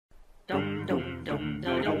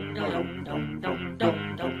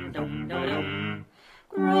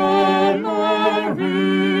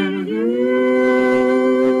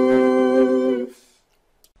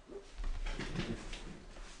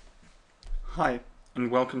Hi,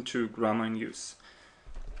 and welcome to Grammar in Use.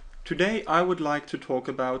 Today I would like to talk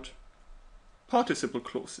about participle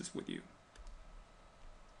clauses with you.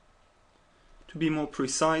 To be more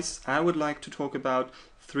precise, I would like to talk about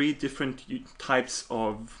three different types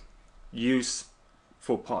of use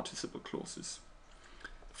for participle clauses.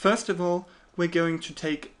 First of all, we're going to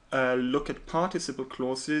take a look at participle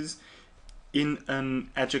clauses in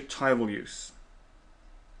an adjectival use.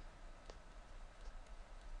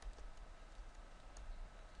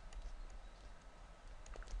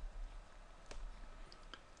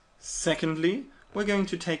 Secondly, we're going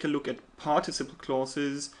to take a look at participle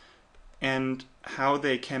clauses and how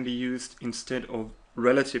they can be used instead of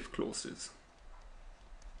relative clauses.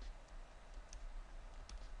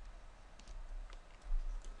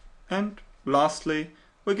 And lastly,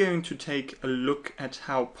 we're going to take a look at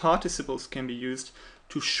how participles can be used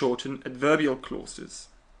to shorten adverbial clauses.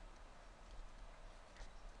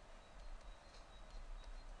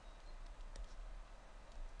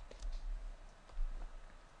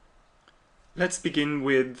 Let's begin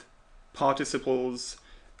with participles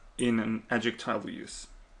in an adjectival use.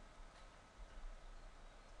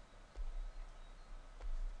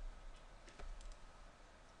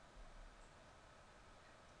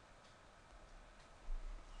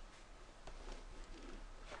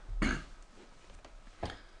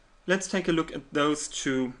 Let's take a look at those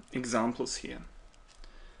two examples here.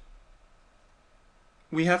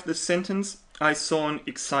 We have the sentence, "I saw an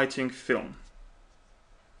exciting film."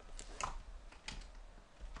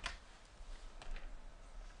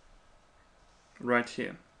 Right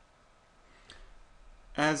here.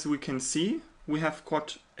 As we can see, we have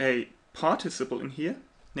got a participle in here,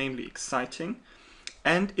 namely exciting,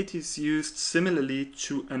 and it is used similarly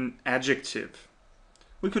to an adjective.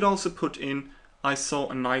 We could also put in, "I saw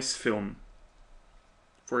a nice film,"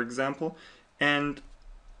 for example, and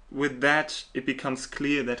with that it becomes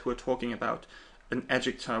clear that we're talking about an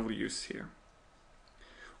adjectival use here.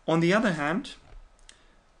 On the other hand,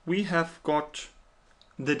 we have got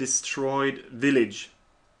the destroyed village.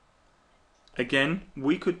 Again,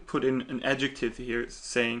 we could put in an adjective here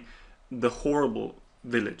saying the horrible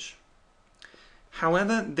village.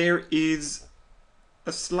 However, there is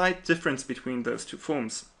a slight difference between those two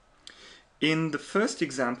forms. In the first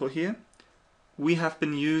example here, we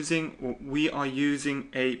are using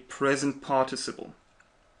a present participle.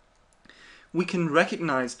 We can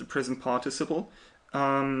recognize the present participle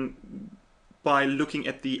by looking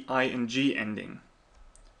at the ing ending.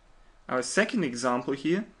 Our second example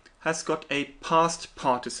here has got a past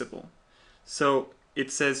participle. So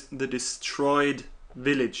it says the destroyed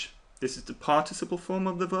village. This is the participle form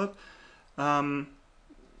of the verb.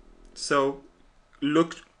 So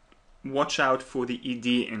watch out for the ed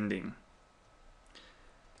ending.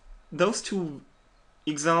 Those two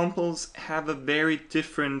examples have a very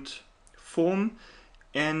different form,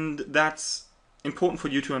 and that's important for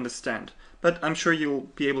you to understand. But I'm sure you'll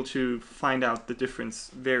be able to find out the difference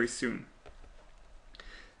very soon.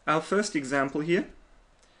 Our first example here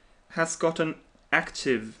has got an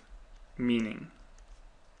active meaning.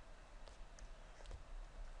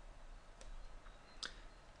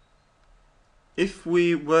 If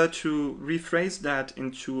we were to rephrase that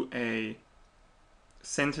into a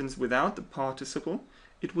sentence without the participle,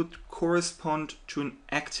 it would correspond to an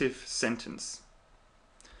active sentence.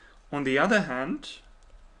 On the other hand,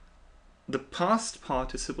 the past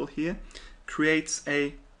participle here creates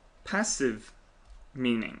a passive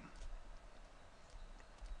meaning.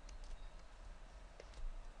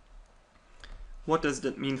 What does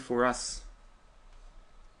that mean for us?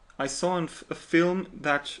 I saw an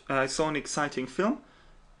exciting film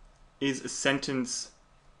is a sentence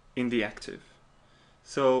in the active.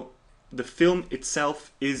 So the film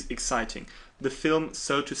itself is exciting. The film,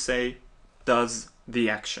 so to say, does the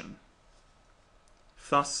action.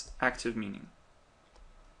 Thus, active meaning.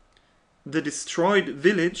 The destroyed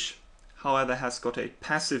village, however, has got a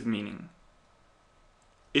passive meaning.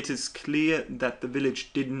 It is clear that the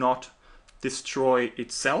village did not destroy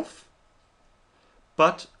itself,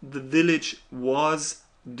 but the village was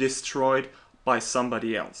destroyed by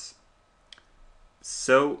somebody else.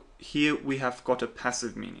 So here we have got a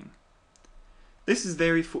passive meaning. This is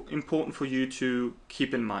very important for you to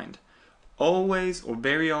keep in mind. Always or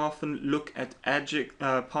very often look at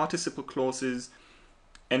participle clauses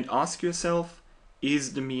and ask yourself,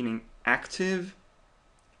 is the meaning active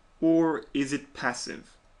or is it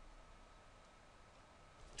passive?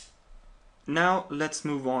 Now let's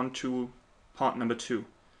move on to part number 2.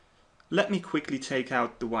 Let me quickly take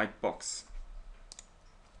out the white box.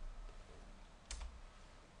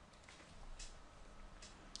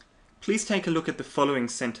 Please take a look at the following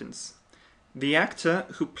sentence. The actor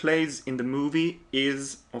who plays in the movie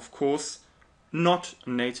is, of course, not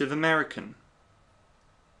Native American.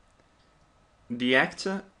 The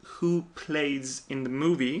actor who plays in the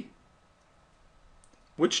movie,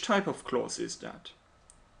 which type of clause is that?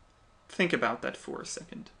 Think about that for a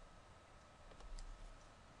second.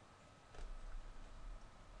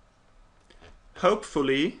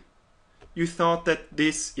 Hopefully, you thought that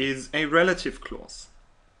this is a relative clause.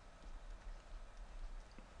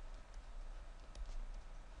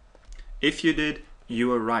 If you did,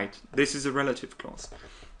 you are right. This is a relative clause.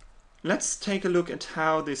 Let's take a look at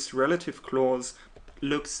how this relative clause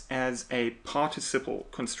looks as a participle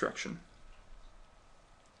construction.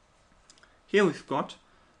 Here we've got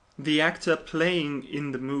the actor playing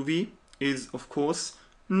in the movie is, of course,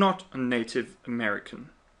 not a Native American.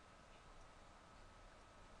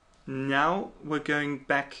 Now we're going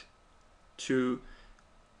back to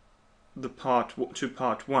part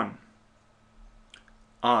 1.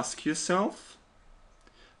 Ask yourself,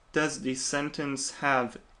 does the sentence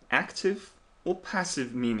have active or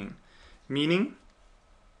passive meaning? Meaning,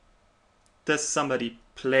 does somebody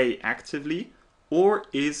play actively, or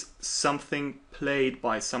is something played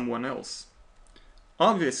by someone else?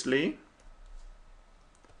 Obviously,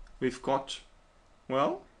 we've got,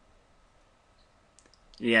 well,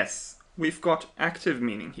 yes, we've got active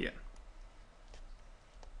meaning here.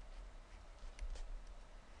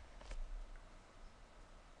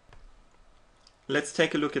 Let's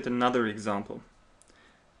take a look at another example.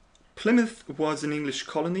 Plymouth was an English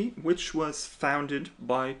colony which was founded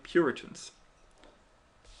by Puritans.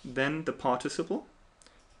 Then the participle.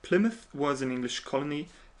 Plymouth was an English colony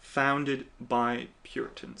founded by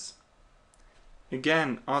Puritans.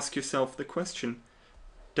 Again, ask yourself the question,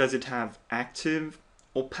 does it have active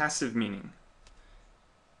or passive meaning?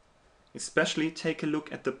 Especially take a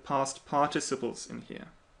look at the past participles in here.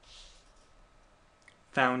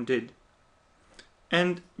 Founded.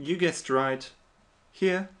 And you guessed right,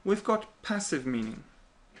 here we've got passive meaning.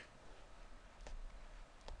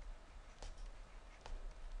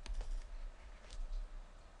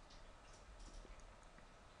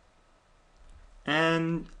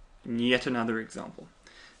 And yet another example.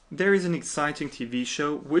 There is an exciting TV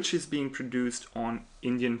show which is being produced on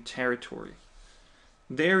Indian territory.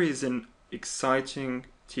 There is an exciting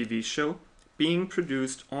TV show being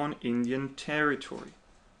produced on Indian territory.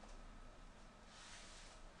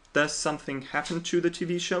 Does something happen to the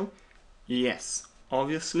TV show? Yes,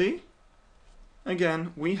 obviously.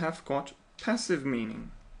 Again, we have got passive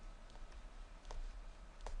meaning.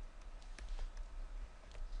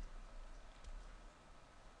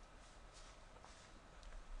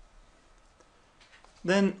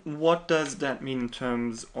 Then what does that mean in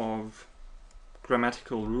terms of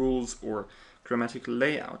grammatical rules or grammatical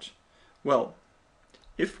layout? Well,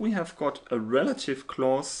 if we have got a relative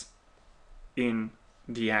clause in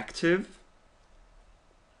the active,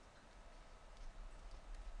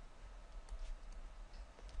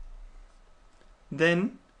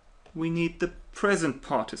 then we need the present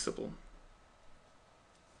participle.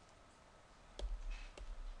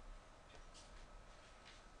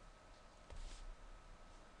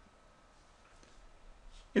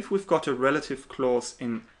 If we've got a relative clause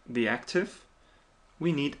in the active,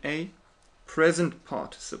 we need a present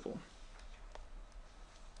participle.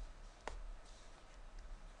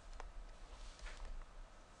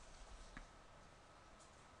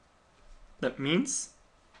 That means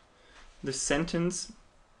the sentence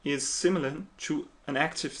is similar to an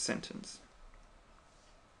active sentence.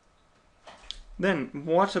 Then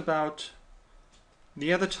what about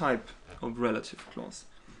the other type of relative clause?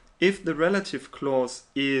 If the relative clause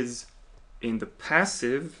is in the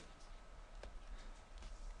passive,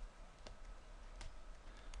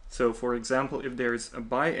 so for example, if there is a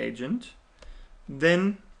by agent,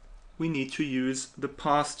 then we need to use the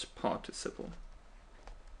past participle.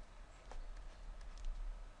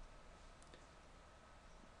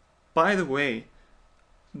 By the way,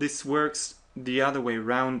 this works the other way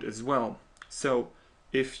round as well. So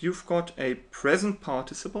if you've got a present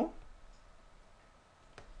participle,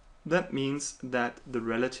 that means that the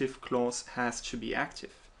relative clause has to be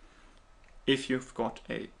active. If you've got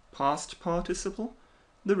a past participle,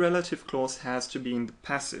 the relative clause has to be in the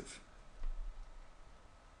passive.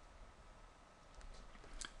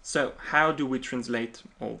 So how do we translate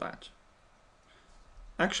all that?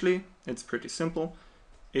 Actually, it's pretty simple.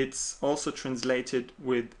 It's also translated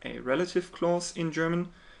with a relative clause in German.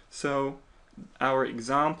 So our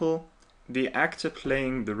example, the actor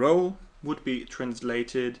playing the role, would be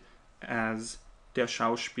translated as der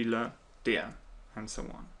Schauspieler der, and so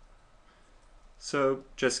on. So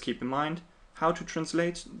just keep in mind how to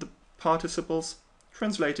translate the participles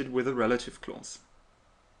translated with a relative clause.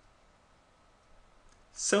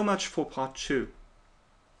 So much for part 2.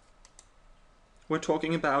 We're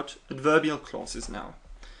talking about adverbial clauses now.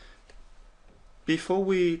 Before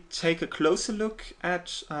we take a closer look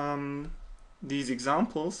at these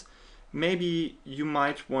examples, maybe you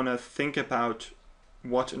might want to think about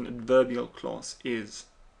what an adverbial clause is.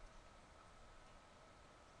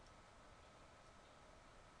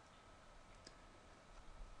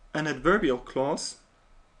 An adverbial clause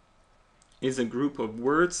is a group of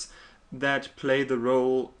words that play the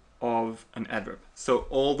role of an adverb. So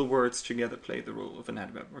all the words together play the role of an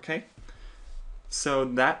adverb, okay? So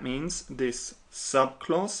that means this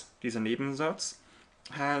subclause, dieser Nebensatz,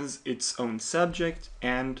 has its own subject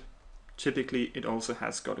and typically it also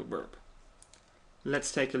has got a verb.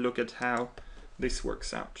 Let's take a look at how this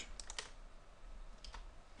works out.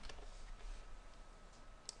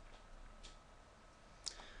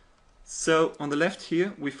 So on the left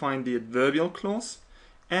here we find the adverbial clause,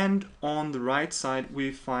 and on the right side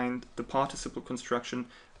we find the participle construction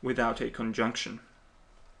without a conjunction.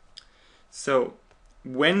 So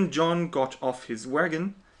when John got off his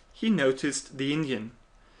wagon, he noticed the Indian.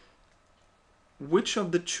 Which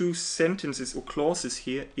of the two sentences or clauses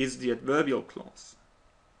here is the adverbial clause?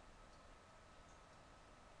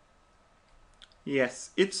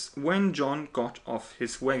 Yes, it's when John got off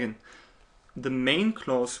his wagon. The main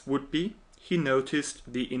clause would be he noticed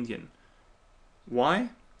the Indian. Why?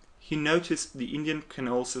 He noticed the Indian can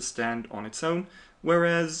also stand on its own,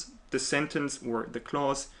 whereas the sentence or the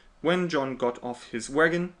clause when John got off his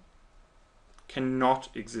wagon cannot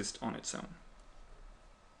exist on its own.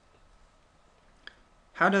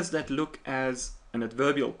 How does that look as an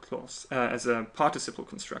adverbial clause, as a participle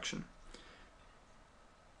construction?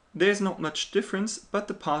 There's not much difference, but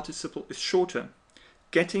the participle is shorter.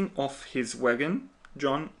 Getting off his wagon,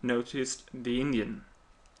 John noticed the Indian.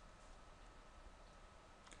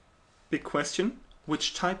 Big question,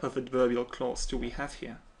 which type of adverbial clause do we have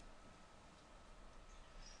here?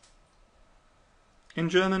 In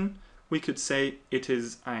German, we could say it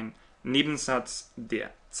is ein Nebensatz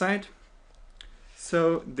der Zeit.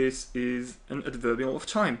 So this is an adverbial of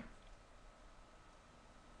time.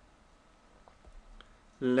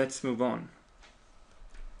 Let's move on.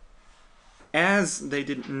 As they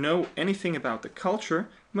didn't know anything about the culture,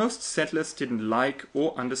 most settlers didn't like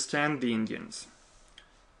or understand the Indians.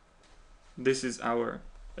 This is our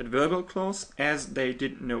adverbial clause, as they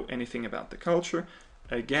didn't know anything about the culture.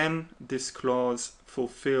 Again, this clause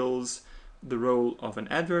fulfills the role of an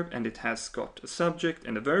adverb and it has got a subject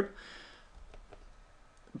and a verb.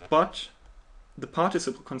 But the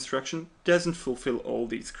participle construction doesn't fulfill all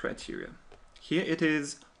these criteria. Here it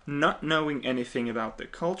is not knowing anything about their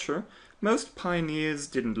culture. Most pioneers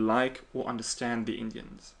didn't like or understand the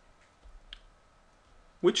Indians.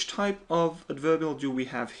 Which type of adverbial do we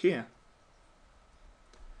have here?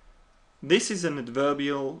 This is an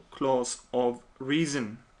adverbial clause of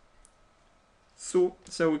reason. So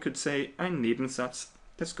we could say ein Nebensatz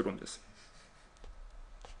des Grundes.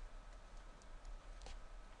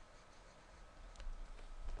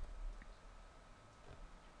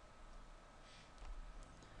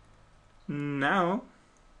 Now,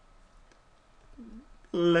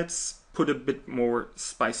 let's put a bit more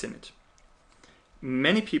spice in it.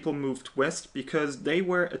 Many people moved west because they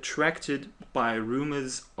were attracted by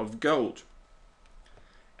rumors of gold.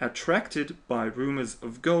 Attracted by rumors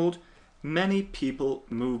of gold, many people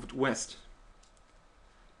moved west.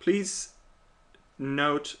 Please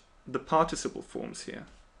note the participle forms here.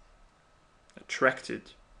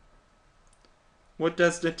 Attracted. What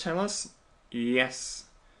does that tell us? Yes,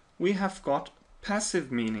 we have got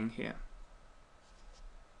passive meaning here.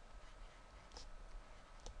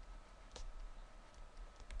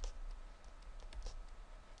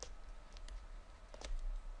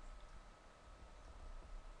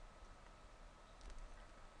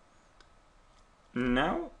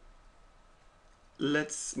 Now,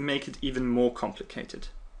 let's make it even more complicated.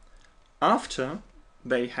 After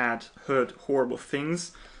they had heard horrible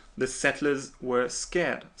things, the settlers were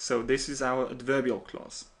scared. So this is our adverbial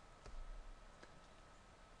clause.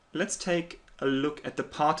 Let's take a look at the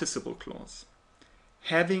participle clause.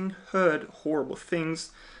 Having heard horrible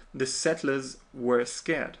things, the settlers were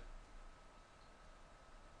scared.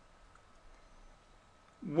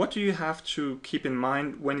 What do you have to keep in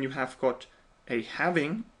mind when you have got a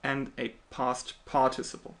having and a past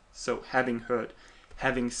participle? So having heard,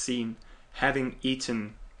 having seen, having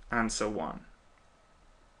eaten, and so on.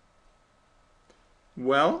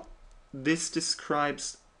 Well, this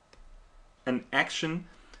describes an action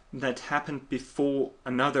that happened before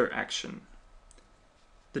another action.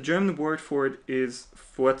 The German word for it is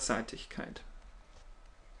Vorzeitigkeit.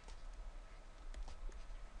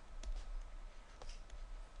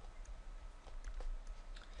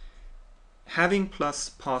 Having plus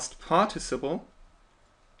past participle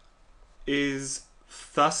is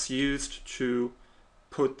thus used to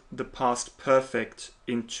put the past perfect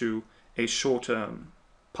into a shorter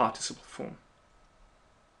participle form.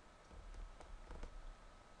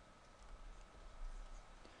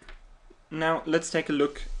 Now let's take a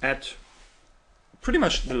look at pretty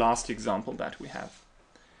much the last example that we have.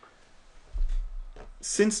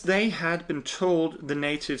 Since they had been told the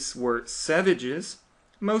natives were savages,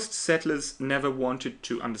 most settlers never wanted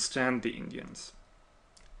to understand the Indians.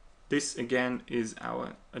 This again is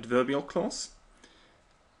our adverbial clause.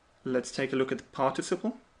 Let's take a look at the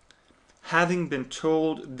participle. Having been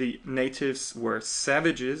told the natives were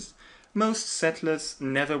savages, most settlers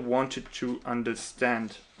never wanted to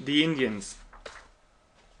understand the Indians.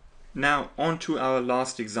 Now on to our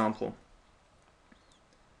last example.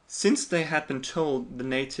 Since they had been told the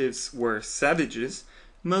natives were savages,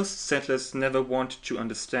 most settlers never wanted to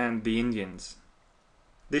understand the Indians.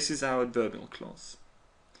 This is our adverbial clause.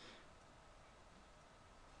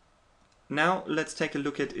 Now let's take a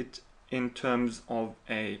look at it in terms of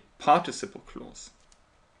a participle clause.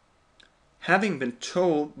 Having been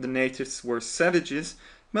told the natives were savages,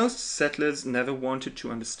 most settlers never wanted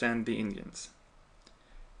to understand the Indians.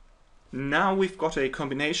 Now we've got a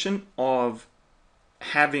combination of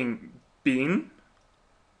having been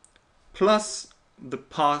plus the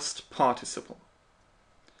past participle.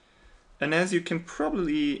 And as you can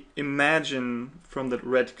probably imagine from the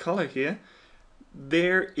red color here,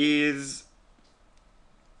 there is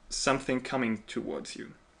something coming towards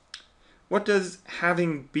you. What does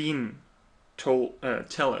having been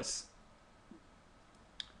tell us?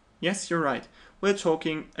 Yes, you're right. We're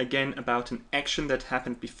talking again about an action that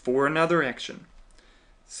happened before another action.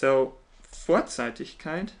 So,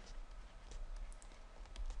 Vorzeitigkeit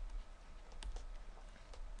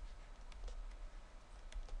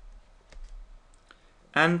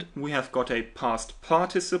and we have got a past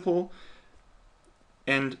participle,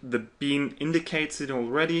 and the been indicates it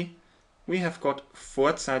already. We have got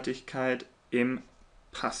Vorzeitigkeit im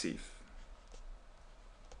Passiv.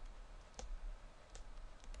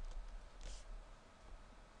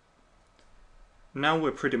 Now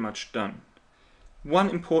we're pretty much done. One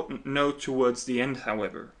important note towards the end,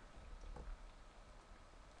 however.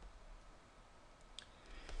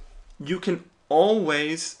 You can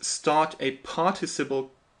always start a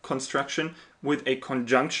participle construction with a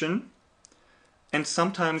conjunction, and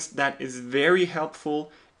sometimes that is very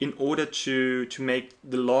helpful in order to make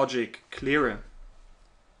the logic clearer.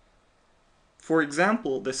 For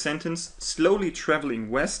example, the sentence, slowly traveling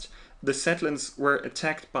west, the settlers were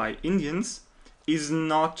attacked by Indians, is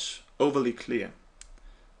not overly clear.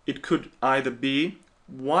 It could either be,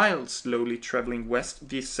 while slowly traveling west,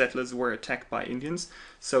 these settlers were attacked by Indians,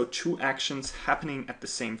 so two actions happening at the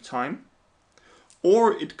same time,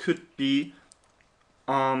 or it could be,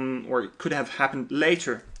 or it could have happened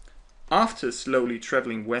later. After slowly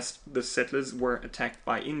traveling west, the settlers were attacked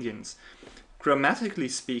by Indians. Grammatically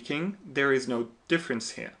speaking, there is no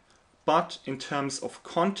difference here, but in terms of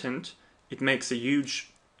content, it makes a huge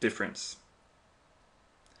difference.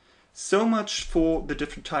 So much for the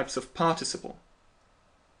different types of participle.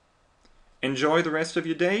 Enjoy the rest of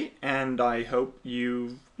your day, and I hope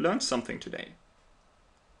you've learned something today.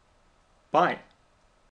 Bye.